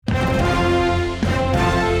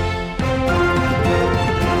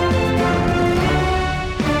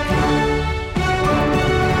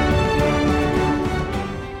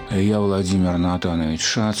Владимир Натанович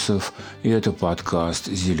Шацев, и это подкаст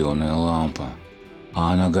 «Зеленая лампа».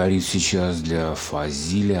 А она горит сейчас для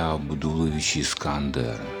Фазиля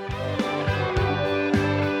Искандера.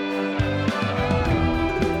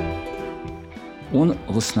 Он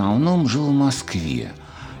в основном жил в Москве,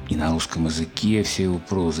 и на русском языке все его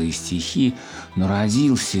проза и стихи, но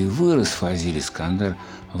родился и вырос Фазиль Искандер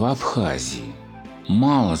в Абхазии.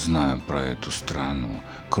 Мало знаю про эту страну,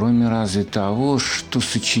 кроме разве того, что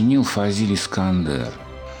сочинил Фазиль Искандер.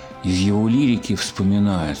 Из его лирики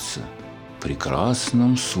вспоминается: «В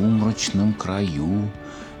прекрасном сумрачном краю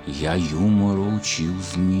я юмору учил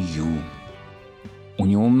змею». У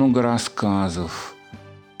него много рассказов.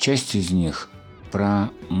 Часть из них про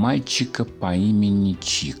мальчика по имени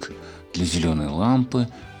Чик. Для «Зеленой лампы»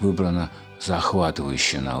 выбрана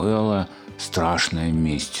захватывающая новелла «Страшная,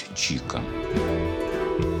 месть» Чика.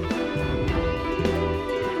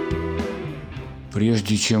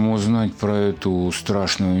 Прежде чем узнать про эту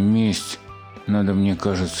страшную месть, надо, мне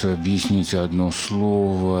кажется, объяснить одно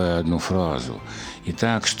слово и одну фразу.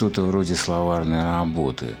 Итак, что-то вроде словарной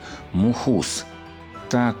работы. Мухус.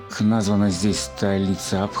 Так названа здесь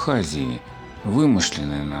столица Абхазии.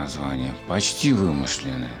 Вымышленное название, почти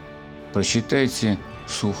вымышленное. Прочитайте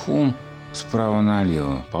Сухум справа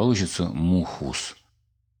налево, получится Мухус.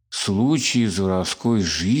 Случай из воровской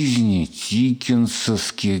жизни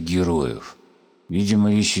тикинсовских героев.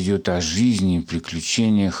 Видимо, речь идет о жизни и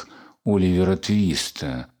приключениях Оливера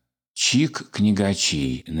Твиста. Чик –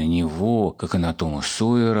 книгачей. На него, как и на Тома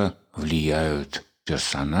Сойера, влияют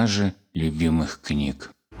персонажи любимых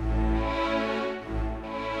книг.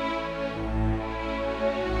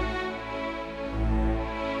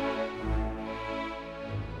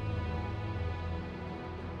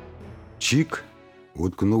 Чик,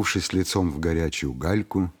 уткнувшись лицом в горячую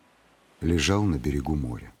гальку, лежал на берегу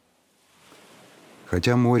моря.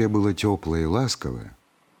 Хотя море было теплое и ласковое,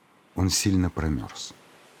 он сильно промерз.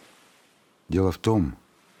 Дело в том,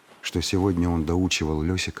 что сегодня он доучивал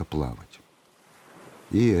Лёсика плавать.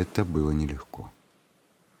 И это было нелегко.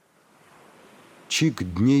 Чик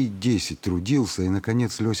дней 10 трудился, и,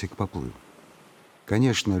 наконец, Лёсик поплыл.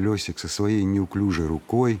 Конечно, Лёсик со своей неуклюжей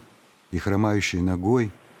рукой и хромающей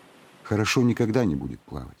ногой хорошо никогда не будет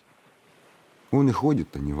плавать. Он и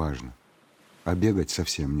ходит-то неважно, а бегать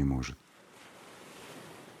совсем не может.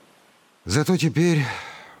 Зато теперь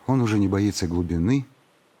он уже не боится глубины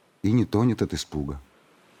и не тонет от испуга.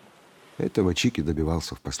 Этого Чики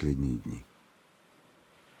добивался в последние дни.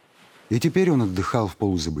 И теперь он отдыхал в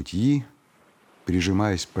полузабытии,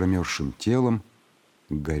 прижимаясь промерзшим телом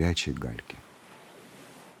к горячей гальке.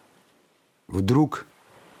 Вдруг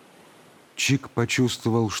Чик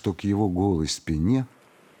почувствовал, что к его голой спине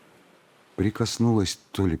прикоснулось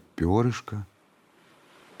то ли перышко,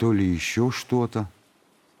 то ли еще что-то,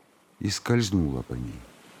 и скользнуло по ней.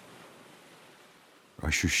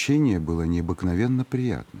 Ощущение было необыкновенно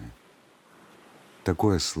приятное.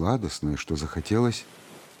 Такое сладостное, что захотелось,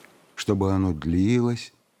 чтобы оно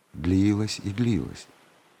длилось, длилось и длилось.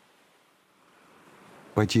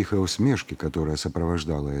 По тихой усмешке, которая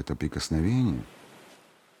сопровождала это прикосновение,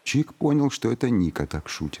 Чик понял, что это Ника так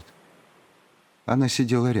шутит. Она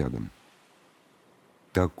сидела рядом.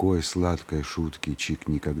 Такой сладкой шутки Чик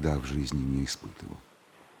никогда в жизни не испытывал.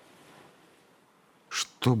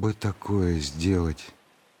 Что бы такое сделать,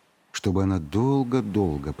 чтобы она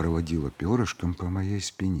долго-долго проводила перышком по моей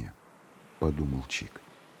спине, подумал Чик.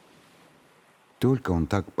 Только он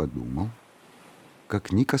так подумал,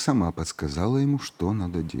 как Ника сама подсказала ему, что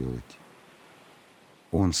надо делать.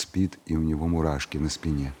 «Он спит, и у него мурашки на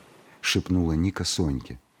спине», — шепнула Ника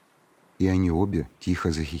Соньке, и они обе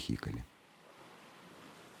тихо захихикали.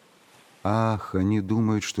 «Ах, они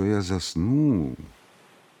думают, что я засну.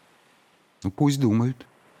 Ну, пусть думают.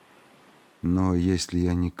 Но если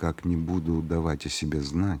я никак не буду давать о себе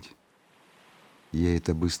знать, ей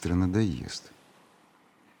это быстро надоест,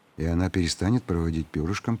 и она перестанет проводить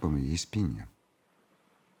перышком по моей спине.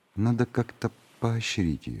 Надо как-то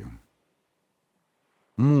поощрить ее».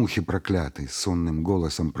 «Мухи проклятые!» — сонным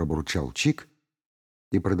голосом пробурчал Чик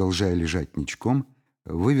и, продолжая лежать ничком,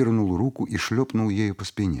 вывернул руку и шлепнул ею по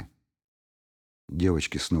спине.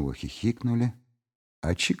 Девочки снова хихикнули,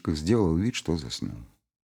 а Чик сделал вид, что заснул.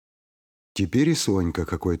 Теперь и Сонька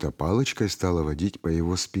какой-то палочкой стала водить по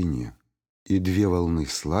его спине, и две волны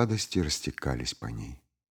сладости растекались по ней.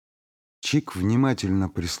 Чик внимательно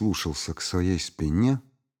прислушался к своей спине,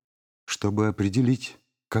 чтобы определить,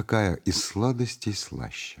 какая из сладостей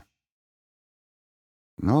слаще.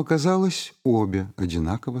 Но оказалось, обе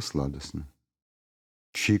одинаково сладостны.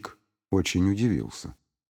 Чик очень удивился.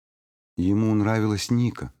 Ему нравилась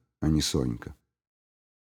Ника, а не Сонька.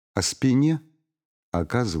 а спине,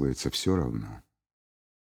 оказывается, все равно.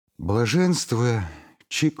 Блаженствуя,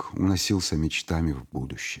 Чик уносился мечтами в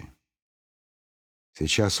будущее.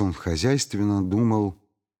 Сейчас он хозяйственно думал,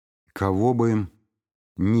 кого бы им,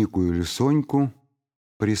 Нику или Соньку,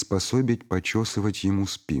 приспособить почесывать ему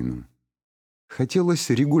спину. Хотелось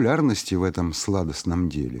регулярности в этом сладостном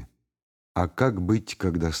деле. А как быть,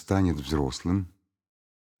 когда станет взрослым?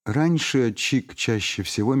 Раньше Чик чаще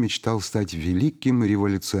всего мечтал стать великим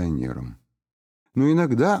революционером. Но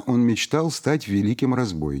иногда он мечтал стать великим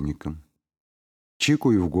разбойником.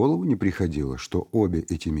 Чику и в голову не приходило, что обе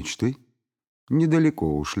эти мечты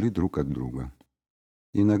недалеко ушли друг от друга.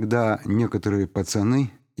 Иногда некоторые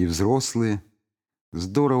пацаны и взрослые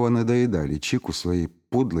здорово надоедали Чику своей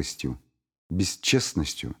подлостью,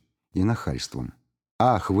 бесчестностью и нахальством.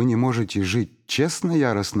 «Ах, вы не можете жить честно?» —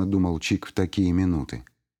 яростно думал Чик в такие минуты.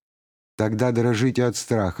 «Тогда дрожите от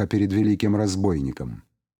страха перед великим разбойником».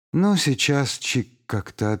 Но сейчас Чик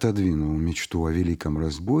как-то отодвинул мечту о великом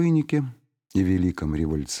разбойнике и великом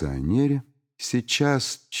революционере.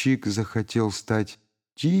 Сейчас Чик захотел стать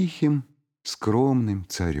тихим, скромным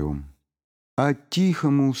царем. А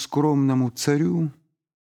тихому, скромному царю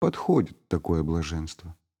подходит такое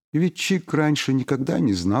блаженство. Ведь Чик раньше никогда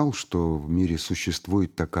не знал, что в мире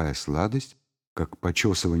существует такая сладость, как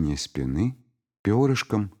почесывание спины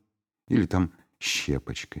перышком или там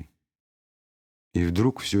щепочкой. И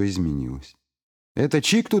вдруг все изменилось. «Это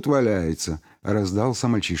Чик тут валяется?» — раздался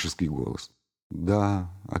мальчишеский голос.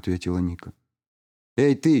 «Да», — ответила Ника.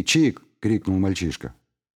 «Эй ты, Чик!» — крикнул мальчишка.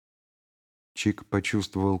 Чик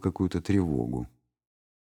почувствовал какую-то тревогу.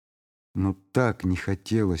 Но так не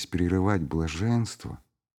хотелось прерывать блаженство,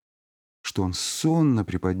 что он, сонно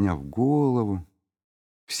приподняв голову,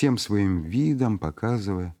 всем своим видом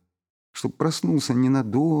показывая, что проснулся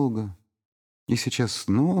ненадолго и сейчас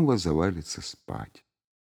снова завалится спать.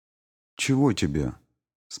 «Чего тебе?»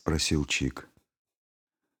 — спросил Чик.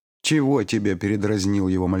 «Чего тебе?» — передразнил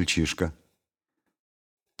его мальчишка.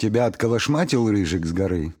 «Тебя отколошматил рыжик с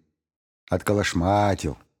горы?»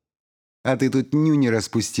 «Отколошматил. А ты тут нюни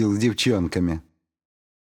распустил с девчонками».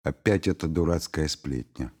 Опять эта дурацкая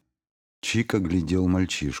сплетня. Чик оглядел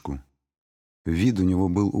мальчишку. Вид у него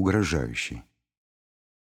был угрожающий.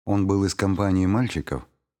 Он был из компании мальчиков,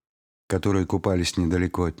 которые купались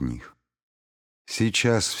недалеко от них.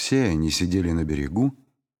 Сейчас все они сидели на берегу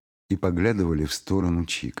и поглядывали в сторону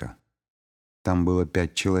Чика. Там было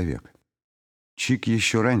 5 человек. Чик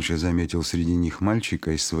еще раньше заметил среди них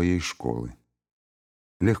мальчика из своей школы.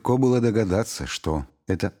 Легко было догадаться, что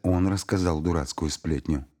это он рассказал дурацкую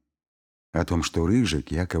сплетню о том, что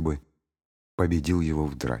рыжик якобы победил его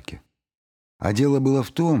в драке. А дело было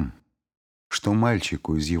в том, что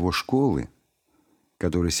мальчику из его школы,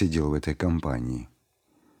 который сидел в этой компании,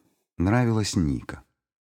 нравилась Ника.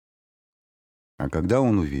 А когда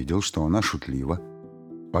он увидел, что она шутливо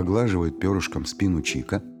поглаживает перышком спину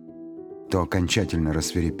Чика, то окончательно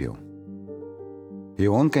рассвирепел. И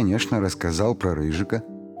он, конечно, рассказал про рыжика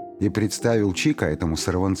и представил Чика этому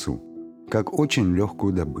сорванцу как очень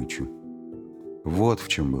легкую добычу. Вот в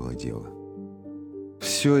чем было дело.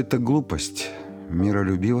 «Все это глупость», —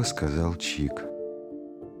 миролюбиво сказал Чик.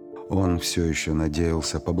 Он все еще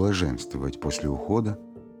надеялся поблаженствовать после ухода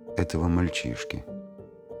этого мальчишки.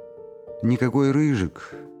 «Никакой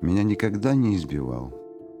рыжик меня никогда не избивал».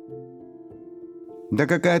 «Да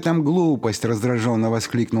какая там глупость!» — раздраженно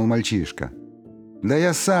воскликнул мальчишка. «Да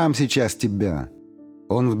я сам сейчас тебя!»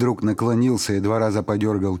 Он вдруг наклонился и 2 раза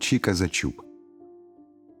подергал Чика за чуб.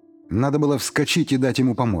 Надо было вскочить и дать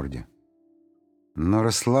ему по морде. Но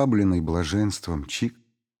расслабленный блаженством Чик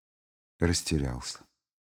растерялся.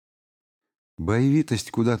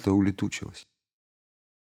 Боевитость куда-то улетучилась.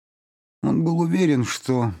 Он был уверен,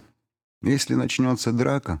 что если начнется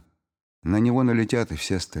драка, на него налетят и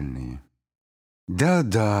все остальные.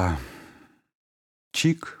 Да-да,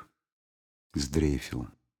 Чик сдрейфил.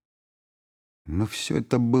 Но все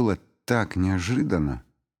это было так неожиданно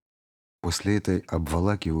после этой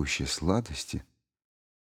обволакивающей сладости,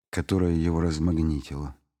 которая его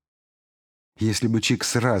размагнитила. Если бы Чик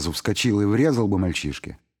сразу вскочил и врезал бы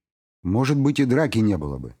мальчишке, может быть, и драки не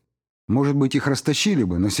было бы. Может быть, их растащили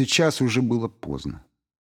бы, но сейчас уже было поздно.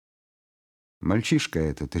 Мальчишка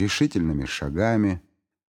этот решительными шагами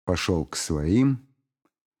пошел к своим,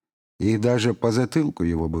 и даже по затылку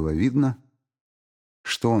его было видно,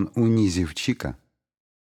 что он, унизив Чика,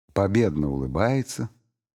 победно улыбается,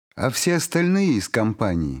 а все остальные из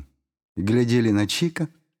компании глядели на Чика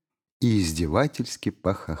и издевательски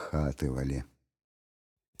похохатывали.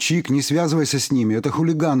 «Чик, не связывайся с ними, это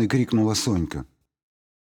хулиганы!» — крикнула Сонька.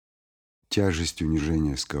 Тяжесть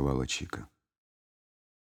унижения сковала Чика.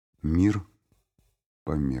 Мир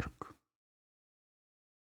померк.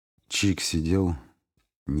 Чик сидел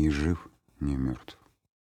ни жив, ни мертв.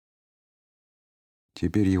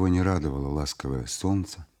 Теперь его не радовало ласковое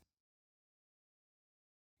солнце,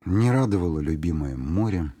 не радовало любимое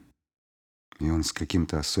море, и он с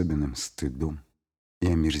каким-то особенным стыдом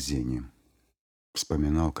и омерзением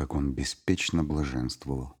вспоминал, как он беспечно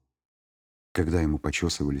блаженствовал, когда ему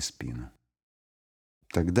почесывали спину.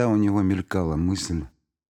 Тогда у него мелькала мысль,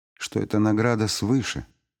 что это награда свыше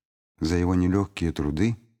за его нелегкие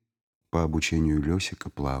труды по обучению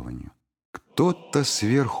Лёсика плаванию. Кто-то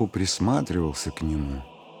сверху присматривался к нему.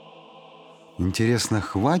 Интересно,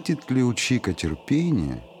 хватит ли у Чика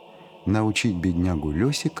терпения научить беднягу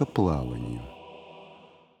Лёсика плаванию?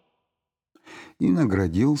 И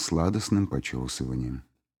наградил сладостным почесыванием.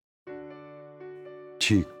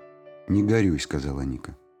 «Чик, не горюй», — сказала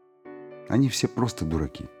Ника. «Они все просто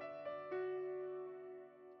дураки».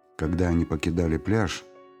 Когда они покидали пляж,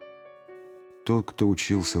 тот, кто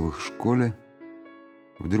учился в их школе,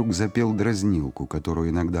 вдруг запел дразнилку,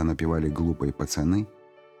 которую иногда напевали глупые пацаны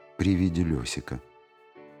при виде Лёсика.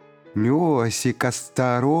 «Лёсик,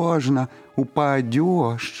 осторожно,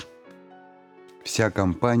 упадёшь!» Вся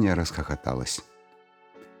компания расхохоталась.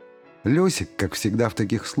 Лёсик, как всегда в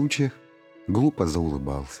таких случаях, глупо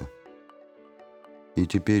заулыбался. И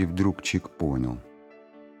теперь вдруг Чик понял,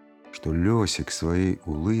 что Лёсик своей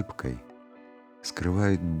улыбкой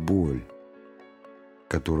скрывает боль,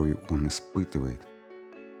 которую он испытывает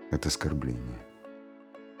от оскорбления.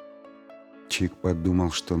 Чик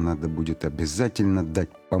подумал, что надо будет обязательно дать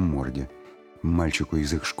по морде мальчику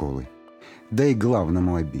из их школы. Да и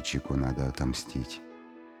главному обидчику надо отомстить.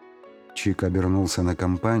 Чик обернулся на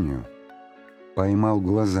компанию, поймал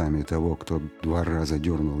глазами того, кто 2 раза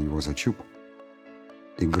дернул его за чуб,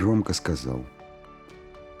 и громко сказал: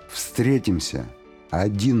 «Встретимся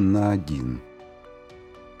 1 на 1».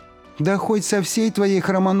 «Да хоть со всей твоей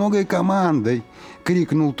хромоногой командой!» —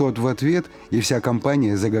 крикнул тот в ответ, и вся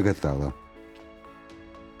компания загоготала.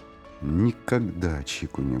 Никогда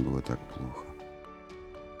Чику не было так плохо.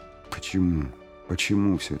 Почему?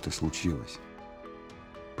 Почему все это случилось?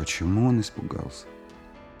 Почему он испугался?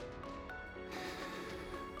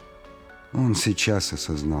 Он сейчас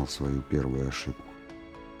осознал свою первую ошибку,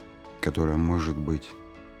 которая, может быть,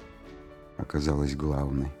 оказалась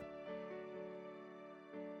главной.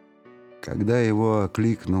 Когда его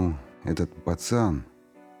окликнул этот пацан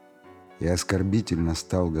и оскорбительно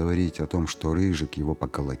стал говорить о том, что Рыжик его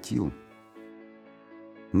поколотил,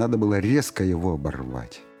 надо было резко его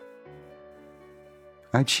оборвать.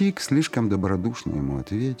 А Чик слишком добродушно ему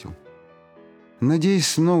ответил, надеясь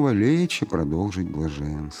снова лечь и продолжить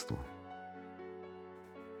блаженство.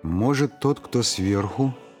 Может, тот, кто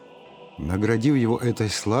сверху, наградив его этой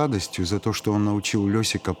сладостью за то, что он научил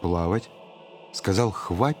Лёсика плавать, сказал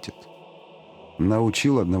 «хватит»,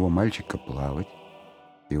 научил одного мальчика плавать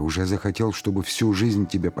и уже захотел, чтобы всю жизнь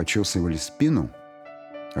тебе почесывали спину,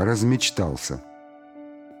 размечтался.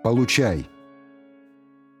 Получай.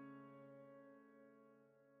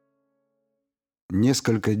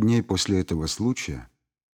 Несколько дней после этого случая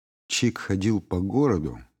Чик ходил по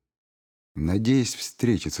городу, надеясь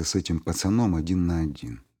встретиться с этим пацаном 1 на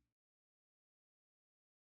 1.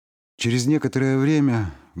 Через некоторое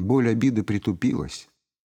время боль обиды притупилась,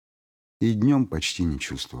 и днем почти не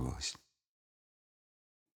чувствовалась.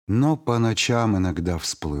 Но по ночам иногда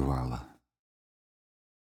всплывала.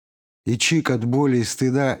 И Чик от боли и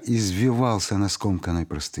стыда извивался на скомканной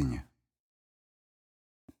простыне.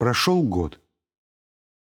 Прошел год.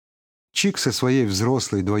 Чик со своей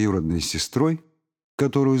взрослой двоюродной сестрой,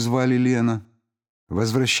 которую звали Лена,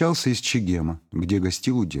 возвращался из Чегема, где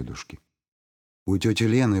гостил у дедушки. У тети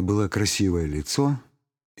Лены было красивое лицо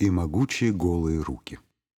и могучие голые руки.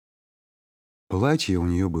 Платье у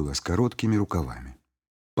нее было с короткими рукавами.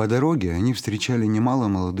 По дороге они встречали немало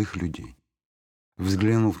молодых людей.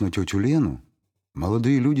 Взглянув на тетю Лену,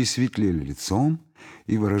 молодые люди светлели лицом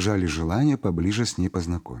и выражали желание поближе с ней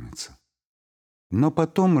познакомиться. Но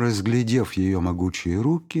потом, разглядев ее могучие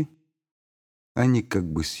руки, они как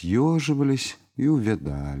бы съеживались и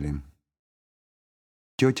увядали.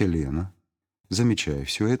 Тетя Лена, замечая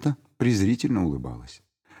все это, презрительно улыбалась,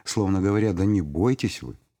 словно говоря: «Да не бойтесь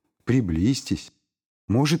вы, приблизьтесь,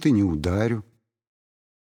 может, и не ударю».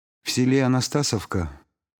 В селе Анастасовка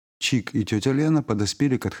Чик и тетя Лена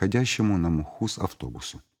подоспели к отходящему на Мухус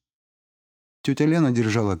автобусу. Тетя Лена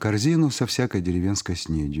держала корзину со всякой деревенской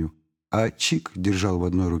снедью, а Чик держал в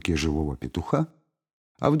одной руке живого петуха,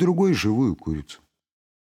 а в другой — живую курицу.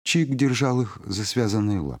 Чик держал их за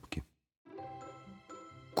связанные лапки.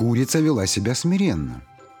 Курица вела себя смиренно,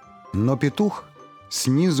 но петух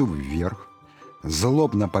снизу вверх,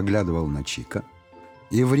 злобно поглядывал на Чика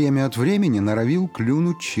и время от времени норовил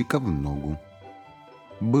клюнуть Чика в ногу.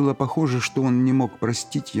 Было похоже, что он не мог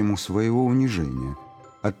простить ему своего унижения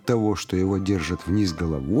от того, что его держат вниз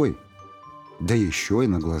головой, да еще и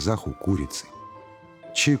на глазах у курицы.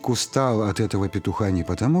 Чик устал от этого петуха не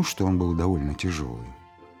потому, что он был довольно тяжелый,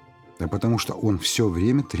 а потому что он все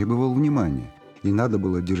время требовал внимания, и надо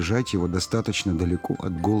было держать его достаточно далеко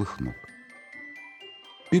от голых ног.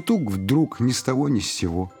 Петух вдруг ни с того ни с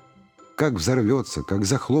сего, как взорвется, как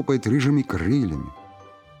захлопает рыжими крыльями,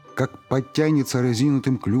 как подтянется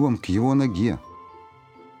разинутым клювом к его ноге.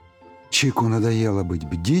 Чику надоело быть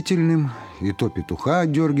бдительным и то петуха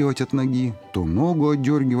отдергивать от ноги, то ногу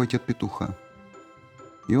отдергивать от петуха.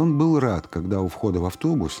 И он был рад, когда у входа в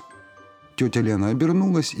автобус тетя Лена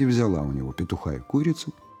обернулась и взяла у него петуха и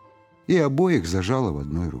курицу, и обоих зажала в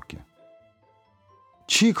одной руке.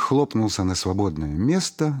 Чик хлопнулся на свободное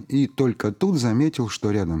место и только тут заметил,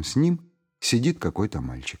 что рядом с ним сидит какой-то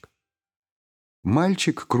мальчик.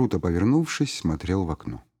 Мальчик, круто повернувшись, смотрел в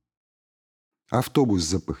окно. Автобус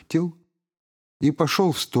запыхтел и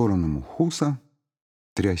пошел в сторону Мухуса,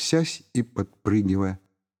 трясясь и подпрыгивая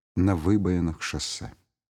на выбоинах шоссе.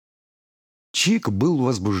 Чик был в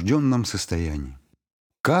возбужденном состоянии.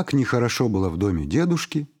 Как нехорошо было в доме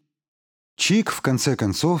дедушки, Чик, в конце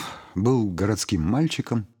концов, был городским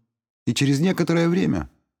мальчиком и через некоторое время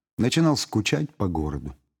начинал скучать по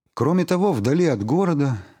городу. Кроме того, вдали от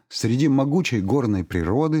города, среди могучей горной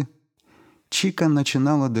природы, Чика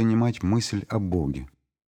начинала донимать мысль о Боге,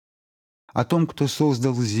 о том, кто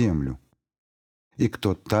создал землю и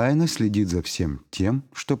кто тайно следит за всем тем,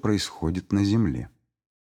 что происходит на земле.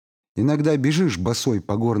 Иногда бежишь босой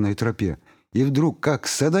по горной тропе, и вдруг как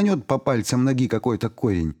саданет по пальцам ноги какой-то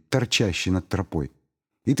корень, торчащий над тропой,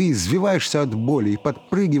 и ты извиваешься от боли и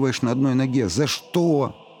подпрыгиваешь на одной ноге. За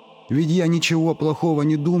что? Ведь я ничего плохого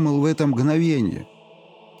не думал в это мгновение.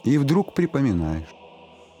 И вдруг припоминаешь: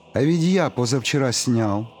 а ведь я позавчера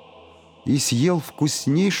снял и съел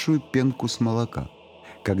вкуснейшую пенку с молока,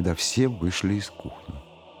 когда все вышли из кухни.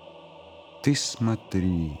 Ты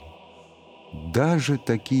смотри, даже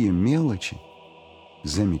такие мелочи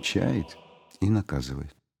замечает и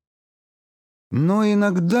наказывает. Но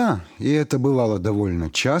иногда, и это бывало довольно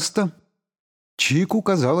часто, Чику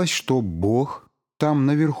казалось, что Бог там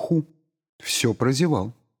наверху все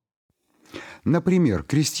прозевал. Например,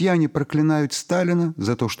 крестьяне проклинают Сталина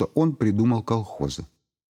за то, что он придумал колхозы.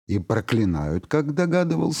 И проклинают, как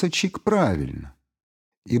догадывался Чик, правильно.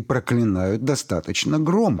 И проклинают достаточно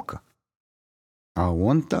громко. А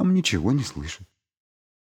он там ничего не слышит.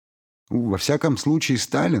 Во всяком случае,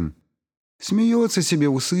 Сталин смеется себе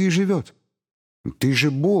в усы и живет. Ты же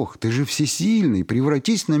Бог, ты же всесильный,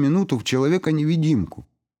 превратись на минуту в человека-невидимку.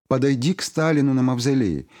 Подойди к Сталину на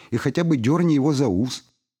мавзолее и хотя бы дерни его за ус.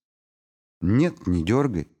 Нет, не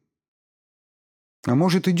дергай. А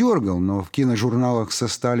может, и дергал, но в киножурналах со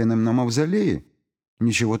Сталиным на мавзолее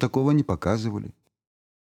ничего такого не показывали.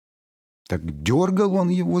 Так дергал он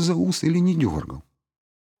его за ус или не дергал?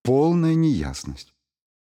 Полная неясность.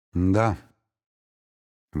 Да,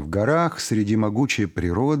 в горах среди могучей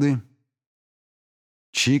природы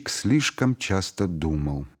Чик слишком часто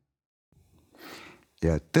думал. И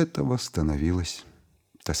от этого становилось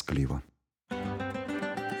тоскливо.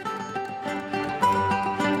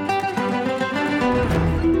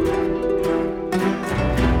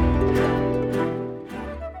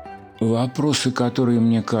 Вопросы, которые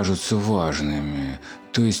мне кажутся важными,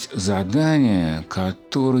 то есть задания,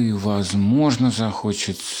 которые, возможно,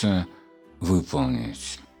 захочется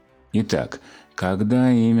выполнить. Итак,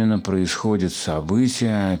 когда именно происходят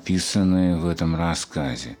события, описанные в этом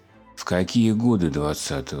рассказе? В какие годы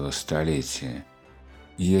 20-го столетия?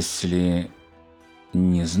 Если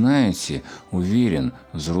не знаете, уверен,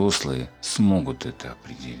 взрослые смогут это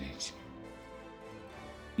определить.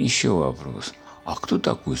 Еще вопрос. А кто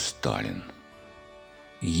такой Сталин?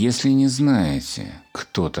 Если не знаете,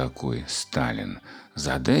 кто такой Сталин,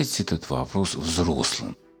 задайте этот вопрос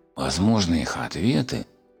взрослым. Возможно, их ответы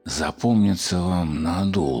запомнятся вам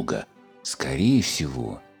надолго, скорее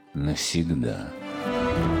всего, навсегда.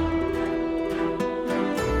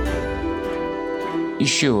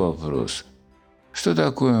 Еще вопрос. Что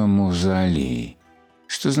такое мавзолей?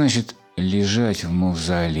 Что значит лежать в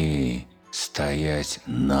мавзолее, стоять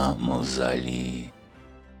на мавзолее?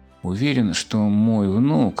 Уверен, что мой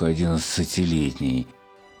внук, 11-летний,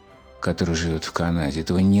 который живет в Канаде,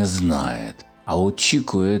 этого не знает. А вот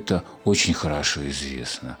Чику это очень хорошо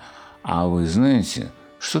известно. А вы знаете,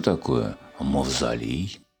 что такое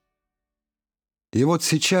мавзолей? И вот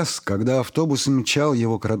сейчас, когда автобус мчал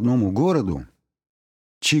его к родному городу,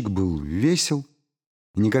 Чик был весел,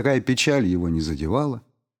 никакая печаль его не задевала,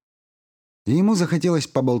 и ему захотелось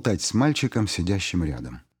поболтать с мальчиком, сидящим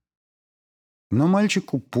рядом. Но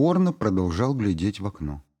мальчик упорно продолжал глядеть в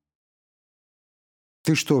окно.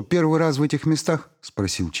 «Ты что, первый раз в этих местах?» —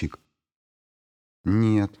 спросил Чик.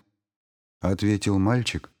 «Нет», — ответил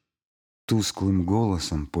мальчик тусклым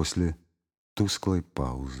голосом после тусклой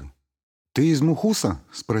паузы. «Ты из Мухуса?»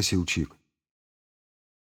 — спросил Чик.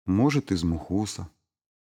 «Может, из Мухуса,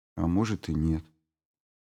 а может и нет»,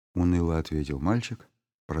 — уныло ответил мальчик,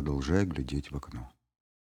 продолжая глядеть в окно.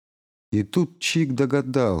 И тут Чик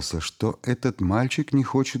догадался, что этот мальчик не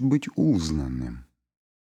хочет быть узнанным.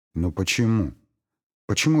 Но почему?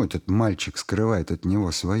 Почему этот мальчик скрывает от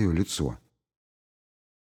него свое лицо?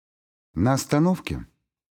 На остановке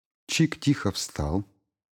Чик тихо встал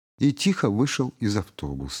и тихо вышел из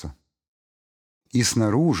автобуса. И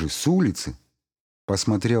снаружи, с улицы,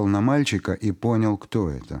 посмотрел на мальчика и понял, кто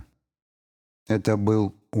это. Это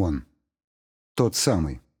был он, тот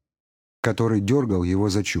самый, который дергал его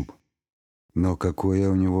за чуб. Но какое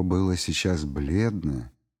у него было сейчас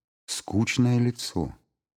бледное, скучное лицо.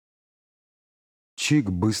 Чик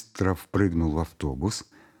быстро впрыгнул в автобус,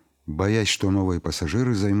 боясь, что новые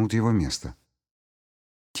пассажиры займут его место.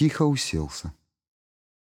 Тихо уселся.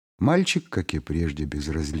 Мальчик, как и прежде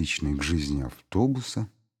безразличный к жизни автобуса,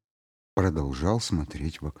 продолжал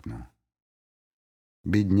смотреть в окно.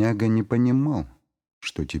 Бедняга не понимал,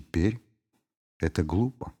 что теперь это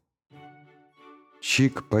глупо.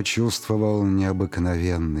 Чик почувствовал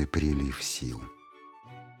необыкновенный прилив сил.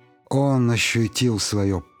 Он ощутил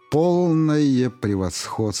свое полное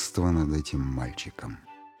превосходство над этим мальчиком.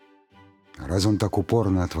 Раз он так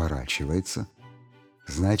упорно отворачивается,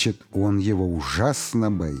 значит, он его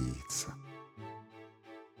ужасно боится.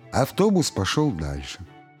 Автобус пошел дальше.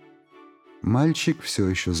 Мальчик все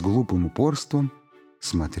еще с глупым упорством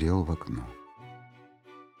смотрел в окно.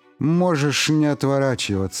 «Можешь не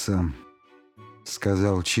отворачиваться», —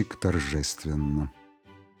 сказал Чик торжественно.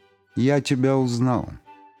 «Я тебя узнал.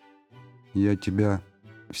 Я тебя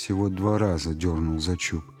всего 2 раза дернул за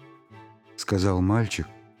чуб», — сказал мальчик,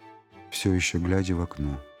 все еще глядя в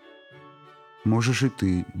окно. «Можешь и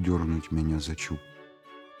ты дернуть меня за чуб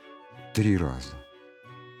 3 раза».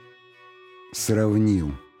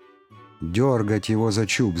 Сравнил. Дергать его за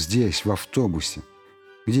чуб здесь, в автобусе,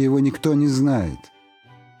 где его никто не знает,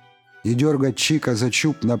 и дергать Чика за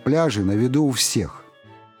чуб на пляже на виду у всех.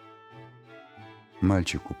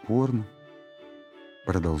 Мальчик упорно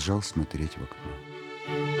продолжал смотреть в окно.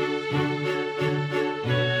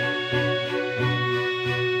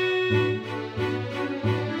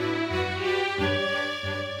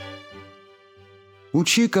 У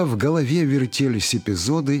Чика в голове вертелись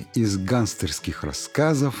эпизоды из гангстерских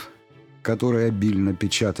рассказов, которые обильно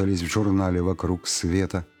печатались в журнале «Вокруг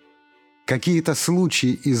света», какие-то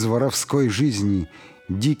случаи из воровской жизни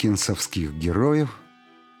диккенсовских героев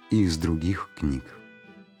и из других книг.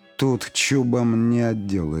 «Тут чубом не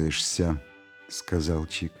отделаешься», — сказал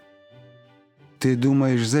Чик. «Ты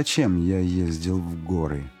думаешь, зачем я ездил в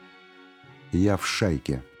горы? Я в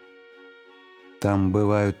шайке. Там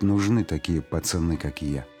бывают нужны такие пацаны, как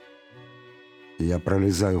я. Я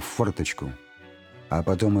пролезаю в форточку, а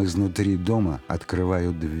потом изнутри дома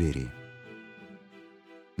открываю двери.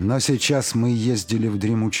 Но сейчас мы ездили в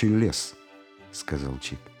дремучий лес», — сказал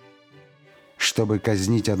Чик, «чтобы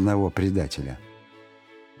казнить одного предателя.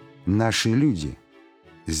 Наши люди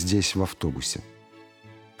здесь в автобусе.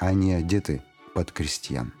 Они одеты под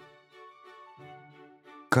крестьян».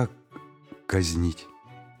 «Как казнить?»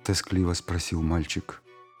 — тоскливо спросил мальчик.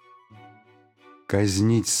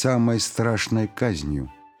 «Казнить самой страшной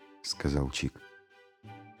казнью», — сказал Чик.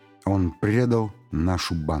 «Он предал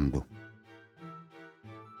нашу банду».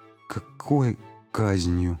 «Какой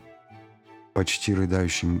казнью?» — почти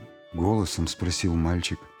рыдающим голосом спросил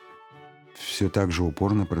мальчик, все так же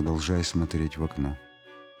упорно продолжая смотреть в окно.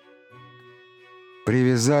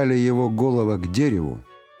 «Привязали его голову к дереву,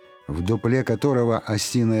 в дупле которого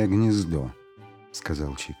осиное гнездо», —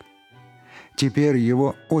 сказал Чик. «Теперь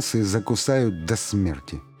его осы закусают до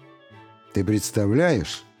смерти. Ты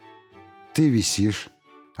представляешь? Ты висишь,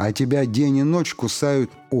 а тебя день и ночь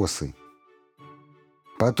кусают осы.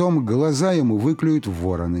 Потом глаза ему выклюют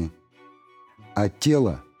вороны, а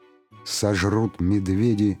тело сожрут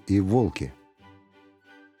медведи и волки».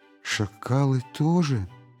 «Шакалы тоже?»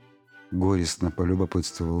 — горестно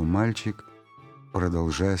полюбопытствовал мальчик,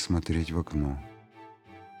 продолжая смотреть в окно.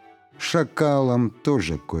 «Шакалам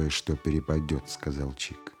тоже кое-что перепадет», — сказал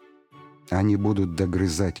Чик. «Они будут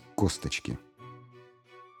догрызать косточки».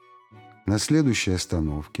 На следующей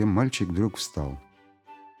остановке мальчик вдруг встал.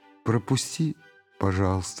 «Пропусти,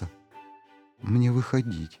 пожалуйста, мне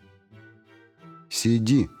выходить».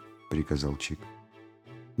 «Сиди», — приказал Чик.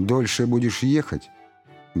 «Дольше будешь ехать,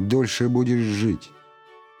 дольше будешь жить».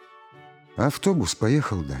 Автобус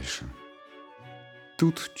поехал дальше.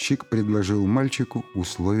 Тут Чик предложил мальчику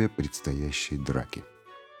условия предстоящей драки.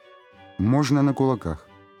 Можно на кулаках,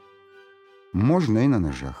 можно и на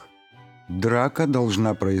ножах. Драка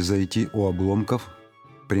должна произойти у обломков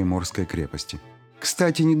Приморской крепости.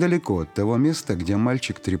 Кстати, недалеко от того места, где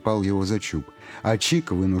мальчик трепал его за чуб, а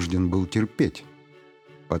Чик вынужден был терпеть,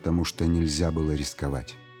 потому что нельзя было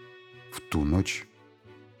рисковать. В ту ночь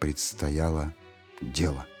предстояло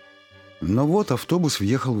дело. Но вот автобус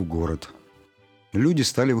въехал в город. Люди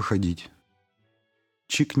стали выходить.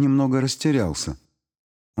 Чик немного растерялся.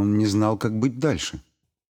 Он не знал, как быть дальше.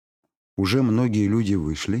 Уже многие люди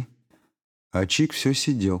вышли, а Чик все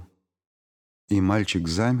сидел. И мальчик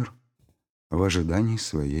замер в ожидании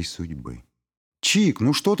своей судьбы. «Чик,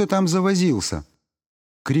 ну что ты там завозился?»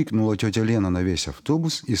 — крикнула тетя Лена на весь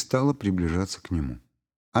автобус и стала приближаться к нему.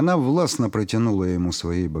 Она властно протянула ему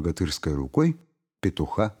своей богатырской рукой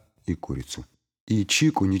петуха и курицу. И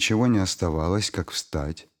Чику ничего не оставалось, как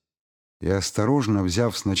встать и, осторожно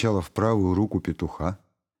взяв сначала в правую руку петуха,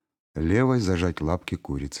 левой зажать лапки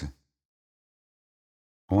курицы.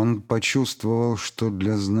 Он почувствовал, что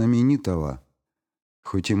для знаменитого,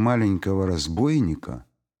 хоть и маленького разбойника,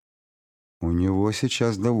 у него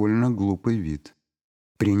сейчас довольно глупый вид.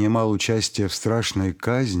 Принимал участие в страшной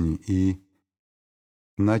казни и...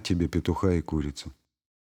 на тебе петуха и курицу.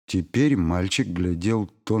 Теперь мальчик глядел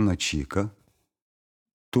то на Чика,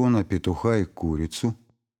 то на петуха и курицу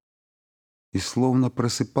и словно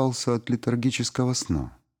просыпался от летаргического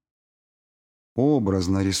сна. Образ,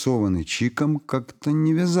 нарисованный Чиком, как-то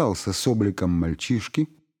не вязался с обликом мальчишки,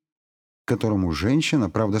 которому женщина,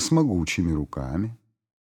 правда, с могучими руками,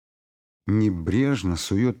 небрежно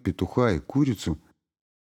сует петуха и курицу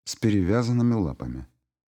с перевязанными лапами.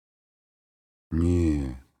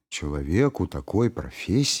 Нет, человеку такой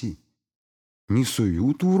профессии не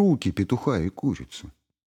суют в руки петуха и курицу.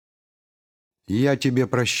 «Я тебе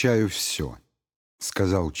прощаю все», —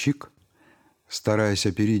 сказал Чик, стараясь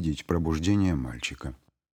опередить пробуждение мальчика.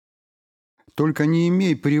 «Только не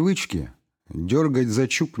имей привычки дергать за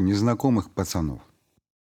чуб незнакомых пацанов.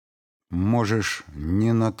 Можешь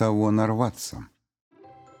не на того нарваться».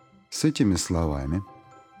 С этими словами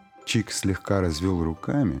Чик слегка развел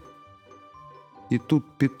руками, и тут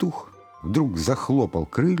петух вдруг захлопал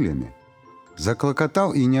крыльями,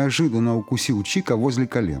 заклокотал и неожиданно укусил Чика возле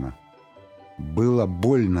колена. Было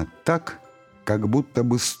больно так, как будто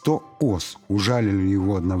бы 100 ос ужалили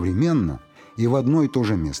его одновременно и в одно и то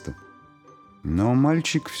же место. Но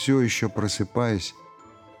мальчик, все еще просыпаясь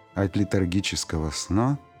от летаргического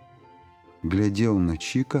сна, глядел на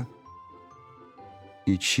Чика,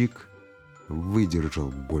 и Чик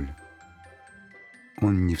выдержал боль.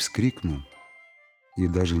 Он не вскрикнул и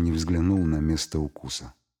даже не взглянул на место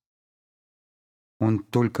укуса. Он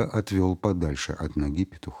только отвел подальше от ноги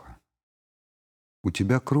петуха. «У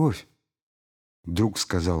тебя кровь», — вдруг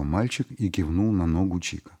сказал мальчик и кивнул на ногу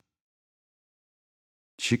Чика.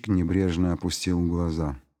 Чик небрежно опустил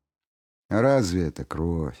глаза. «Разве это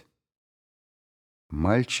кровь?»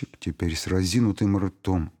 Мальчик теперь с разинутым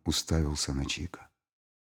ртом уставился на Чика.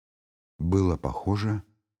 Было похоже,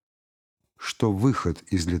 что выход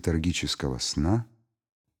из летаргического сна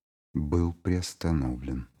был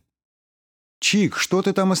приостановлен. «Чик, что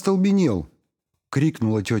ты там остолбенел?» —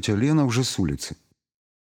 крикнула тетя Лена уже с улицы.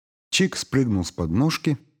 Чик спрыгнул с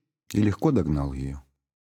подножки и легко догнал ее.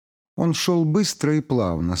 Он шел быстро и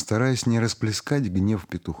плавно, стараясь не расплескать гнев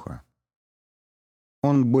петуха.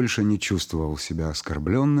 Он больше не чувствовал себя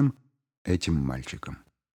оскорбленным этим мальчиком.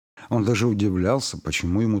 Он даже удивлялся,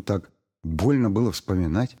 почему ему так больно было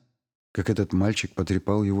вспоминать, как этот мальчик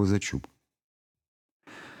потрепал его за чуб.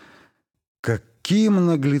 Каким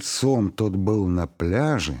наглецом тот был на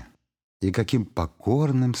пляже и каким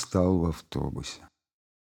покорным стал в автобусе.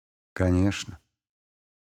 Конечно,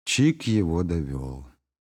 Чик его довел.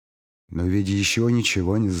 Но ведь еще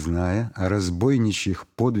ничего не зная о разбойничьих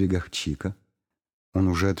подвигах Чика, он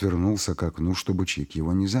уже отвернулся к окну, чтобы Чик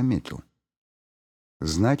его не заметил.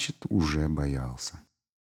 Значит, уже боялся.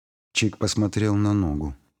 Чик посмотрел на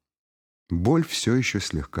ногу. Боль все еще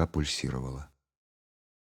слегка пульсировала.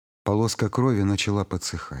 Полоска крови начала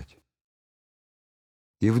подсыхать.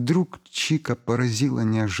 И вдруг Чика поразило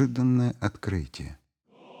неожиданное открытие.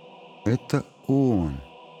 Это он,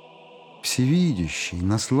 всевидящий,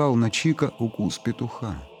 наслал на Чика укус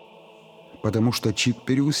петуха, потому что Чик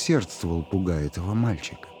переусердствовал, пугая этого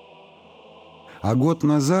мальчика. А год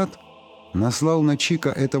назад Наслал на Чика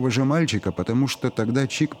этого же мальчика, потому что тогда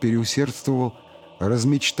Чик переусердствовал,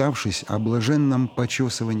 размечтавшись о блаженном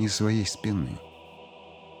почесывании своей спины.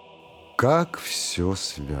 Как все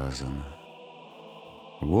связано!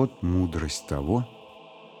 Вот мудрость того,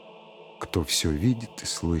 кто все видит и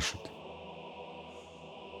слышит.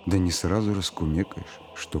 Да не сразу раскумекаешь,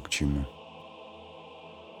 что к чему.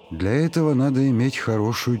 Для этого надо иметь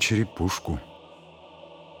хорошую черепушку.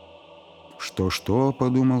 Что-что,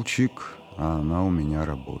 подумал Чик, а она у меня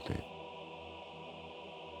работает.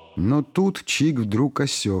 Но тут Чик вдруг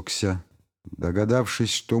осекся,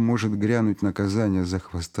 догадавшись, что может грянуть наказание за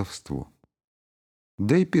хвастовство.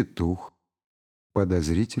 Да и петух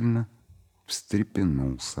подозрительно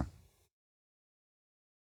встрепенулся.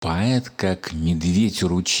 Поэт, как медведь у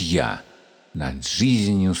ручья, над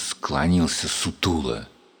жизнью склонился сутуло.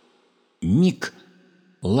 Миг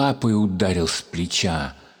лапой ударил с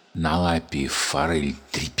плеча, на лапе форель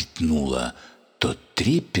трепетнула. Тот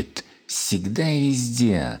трепет всегда и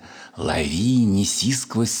везде. Лови, неси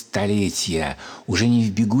сквозь столетия, уже не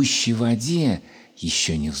в бегущей воде,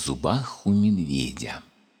 еще не в зубах у медведя.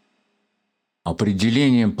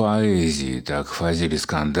 Определением поэзии так Фазиля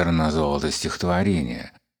Искандера назвал это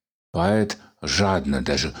стихотворение. Поэт жадно,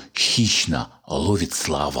 даже хищно ловит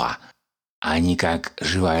слова. Они как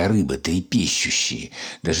живая рыба, трепещущие.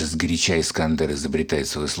 Даже сгоряча Искандер изобретает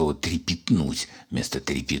свое слово «трепетнуть» вместо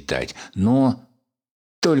 «трепетать». Но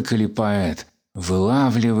только ли поэт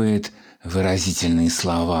вылавливает выразительные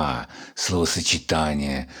слова,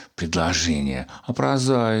 словосочетания, предложения, а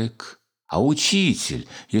прозаик? А учитель,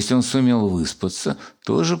 если он сумел выспаться,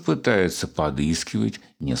 тоже пытается подыскивать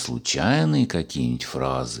не случайные какие-нибудь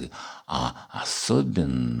фразы, а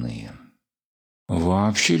особенные.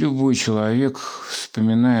 Вообще любой человек,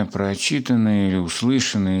 вспоминая прочитанное или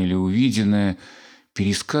услышанное или увиденное,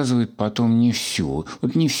 пересказывает потом не все.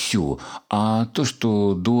 Вот не все, а то,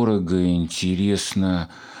 что дорого, интересно.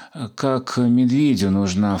 Как медведю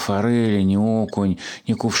нужна форель, не окунь,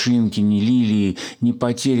 не кувшинки, не лилии, не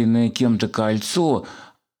потерянное кем-то кольцо,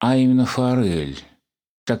 а именно форель.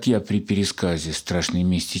 Так я при пересказе «Страшной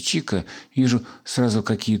мести» Чика вижу сразу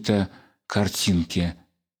какие-то картинки,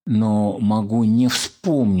 но могу не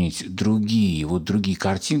вспомнить другие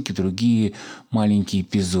картинки, другие маленькие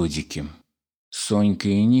эпизодики. Сонька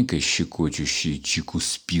и Ника, щекочущие Чику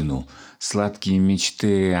спину, сладкие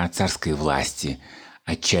мечты о царской власти,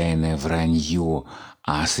 отчаянное вранье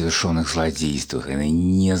о совершённых злодействах, это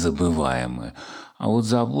незабываемое. А вот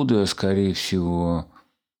забуду я, скорее всего,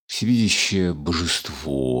 всевидящее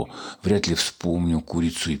божество, вряд ли вспомню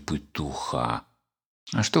курицу и петуха.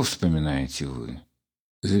 А что вспоминаете вы?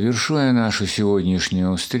 Завершу я нашу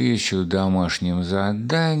сегодняшнюю встречу домашним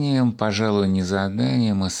заданием, пожалуй, не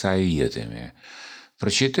заданием, а советами.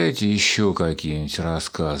 Прочитайте еще какие-нибудь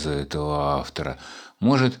рассказы этого автора.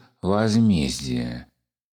 Может, «Возмездие».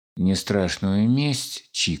 Не «Страшную месть»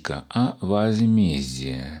 Чика, а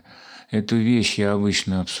 «Возмездие». Эту вещь я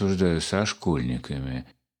обычно обсуждаю со школьниками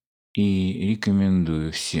и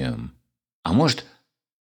рекомендую всем. А может,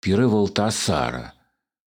 «Пиры Валтасара».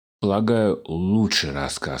 Полагаю, лучший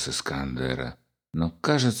рассказ Искандера, но,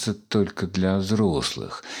 кажется, только для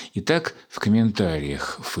взрослых. Итак, в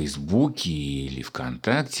комментариях в Фейсбуке или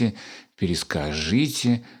ВКонтакте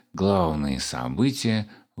перескажите главные события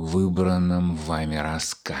в выбранном вами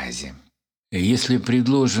рассказе. Если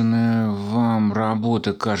предложенная вам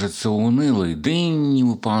работа кажется унылой, да и не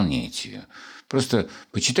выполняйте ее. Просто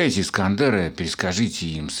почитайте Искандера, перескажите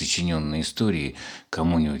им сочиненные истории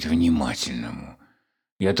кому-нибудь внимательному.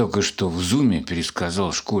 Я только что в зуме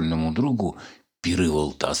пересказал школьному другу «Пиры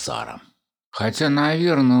Валтасара». Хотя,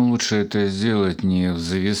 наверное, лучше это сделать не в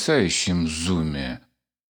зависающем зуме,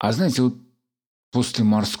 а, знаете, вот после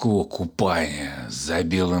морского купания за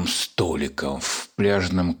белым столиком в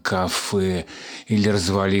пляжном кафе или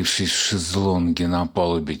развалившись в шезлонге на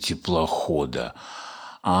палубе теплохода.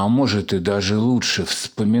 А может и даже лучше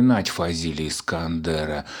вспоминать Фазиля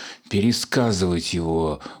Искандера, пересказывать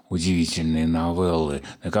его удивительные новеллы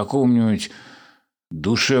на каком-нибудь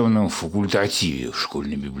душевном факультативе в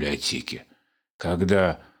школьной библиотеке,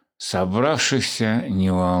 когда собравшихся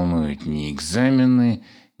не волнуют ни экзамены,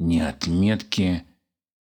 ни отметки,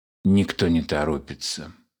 никто не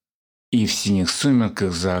торопится. И в синих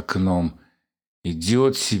сумерках за окном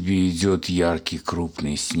идет себе яркий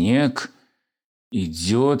крупный снег,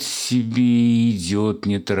 идет себе, идет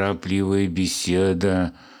неторопливая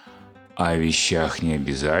беседа о вещах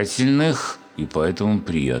необязательных и поэтому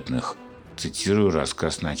приятных. Цитирую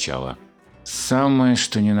рассказ начала. Самое,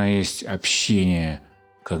 что ни на есть общение,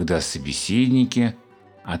 когда собеседники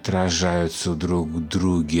отражаются друг в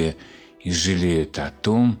друге и жалеют о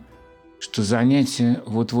том, что занятие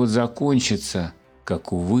вот-вот закончится,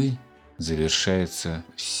 как, увы, завершается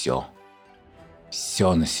все.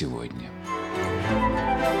 Все на сегодня.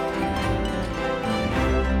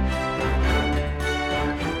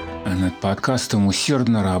 А над подкастом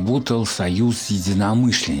усердно работал Союз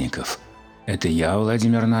единомышленников. Это я,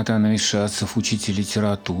 Владимир Натанович Шацев, учитель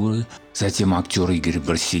литературы, затем актер Игорь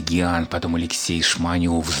Барсегян, потом Алексей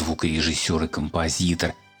Шманев, звукорежиссер и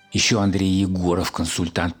композитор, еще Андрей Егоров,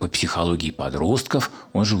 консультант по психологии подростков,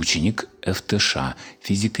 он же ученик ФТШ,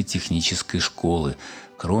 физико-технической школы.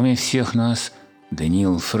 Кроме всех нас,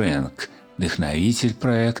 Даниил Фрэнк, вдохновитель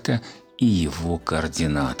проекта и его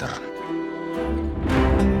координатор.